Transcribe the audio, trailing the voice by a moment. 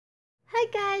Hi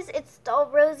guys, it's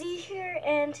Doll Rosie here,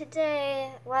 and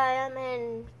today, while I'm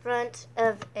in front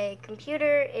of a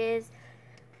computer,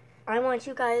 I want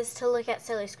you guys to look at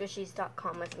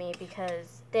SillySquishies.com with me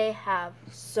because they have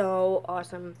so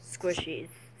awesome squishies.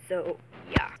 So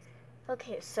yeah.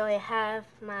 Okay, so I have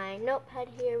my notepad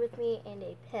here with me and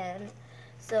a pen.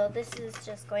 So this is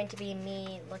just going to be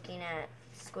me looking at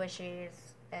squishies,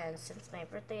 and since my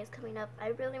birthday is coming up, I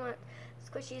really want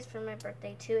squishies for my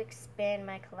birthday to expand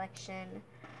my collection.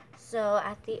 So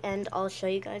at the end, I'll show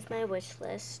you guys my wish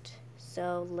list.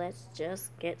 So let's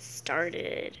just get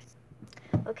started.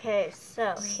 Okay,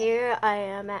 so here I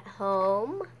am at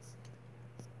home.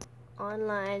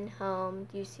 Online home.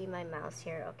 Do you see my mouse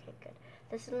here? Okay, good.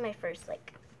 This is my first,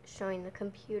 showing the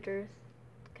computer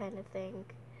kind of thing.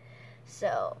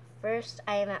 So, first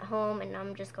I am at home, and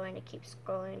I'm just going to keep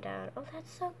scrolling down. Oh,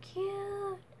 that's so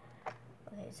cute!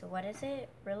 Okay, so what is it?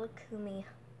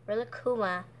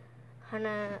 Rilakkuma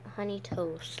honey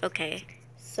toast. Okay,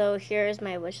 so here's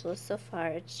my wish list so far.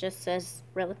 It just says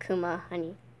Rilakkuma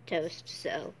honey toast,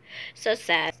 so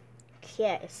sad.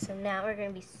 Okay, so now we're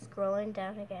going to be scrolling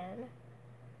down again.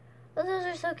 Oh, those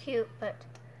are so cute, but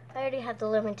I already have the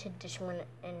limited edition one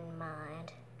in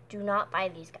mind. Do not buy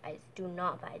these, guys. Do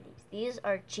not buy these. These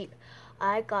are cheap.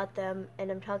 I got them,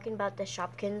 and I'm talking about the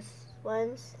Shopkins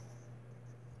ones.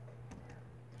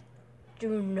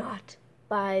 Do not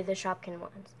buy the Shopkin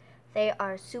ones. They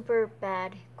are super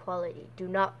bad quality. Do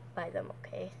not buy them,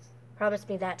 okay? Promise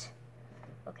me that.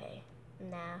 Okay,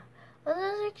 nah. Well,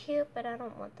 those are cute, but I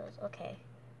don't want those. Okay,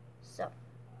 so,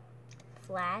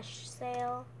 flash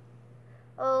sale.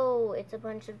 Oh, it's a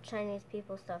bunch of Chinese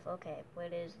people stuff. Okay,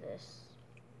 what is this?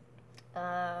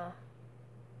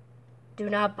 Do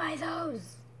not buy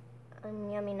those.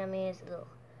 Yummy nummy is little.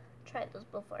 Tried those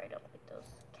before. I don't like those.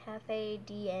 Cafe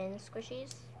DN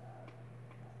squishies.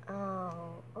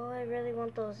 Oh, I really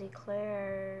want those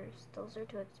eclairs. Those are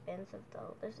too expensive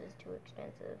though. This is too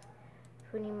expensive.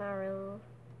 Punimaru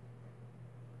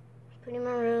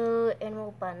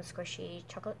Emerald Bun Squishy.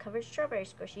 Chocolate covered strawberry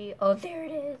squishy. Oh, there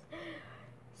it is.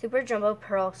 Super Jumbo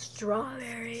Pearl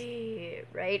Strawberry.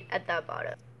 Right at the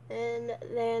bottom. And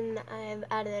then I've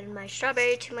added my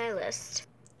strawberry to my list.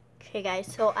 Okay guys,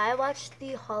 so I watched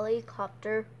the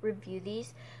Hollycopter review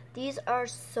these. These are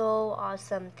so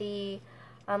awesome. The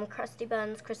Krusty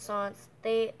Buns, croissants,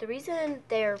 the reason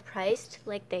they're priced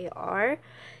like they are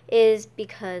is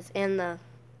because, and the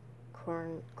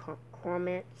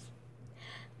cornets,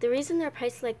 the reason they're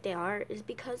priced like they are is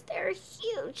because they're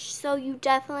huge. So you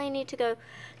definitely need to go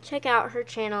check out her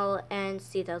channel and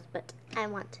see those. But I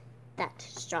want that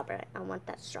strawberry. I want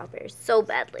that strawberry so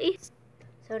badly.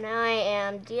 So now I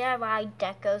am DIY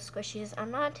Deco Squishies.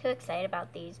 I'm not too excited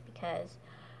about these because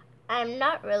I'm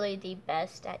not really the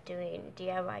best at doing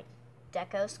DIY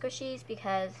Deco Squishies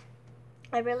because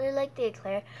I really like the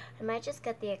eclair. I might just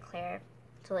get the eclair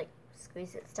to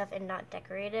squeeze it stuff and not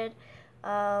decorate it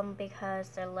because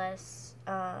they're less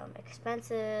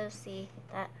expensive. See,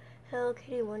 that Hello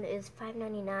Kitty one is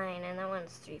 $5.99 and that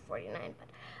one's $3.49, but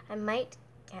I might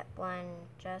get one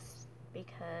just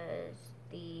because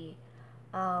the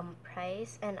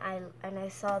price, and I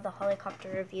saw the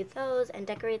Hollycopter review those and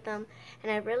decorate them,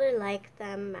 and I really like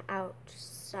them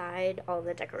outside all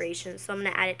the decorations, so I'm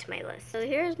gonna add it to my list. So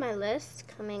here's my list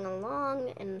coming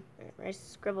along, and I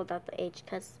scribbled out the H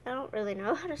because I don't really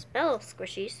know how to spell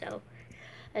squishy, so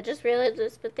I just realized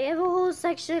this, but they have a whole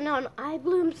section on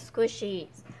iBloom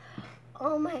squishies.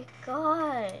 Oh my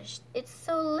gosh, it's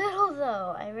so little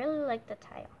though. I really like the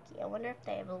Taiyaki. I wonder if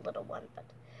they have a little one, but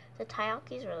the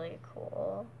Taiyaki is really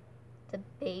cool. The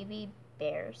baby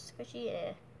bear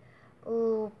squishy,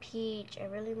 Ooh, peach. I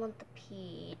really want the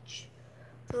peach.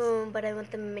 But I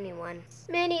want the mini one.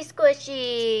 Mini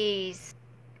squishies.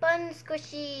 Bun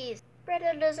squishies.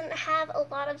 Bretta doesn't have a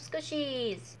lot of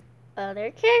squishies.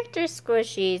 Other character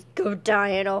squishies. Go die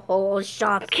in a hole,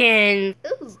 Shopkins.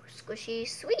 Ooh, squishy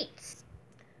sweets.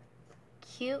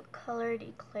 Cute colored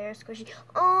eclair squishy.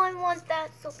 Oh, I want that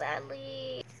so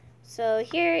badly. So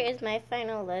here is my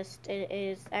final list. It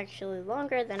is actually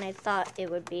longer than I thought it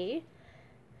would be.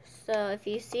 So if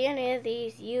you see any of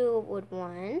these you would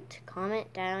want,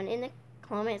 comment down in the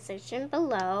comment section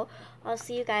below. I'll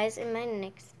see you guys in my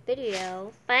next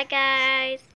video. Bye guys!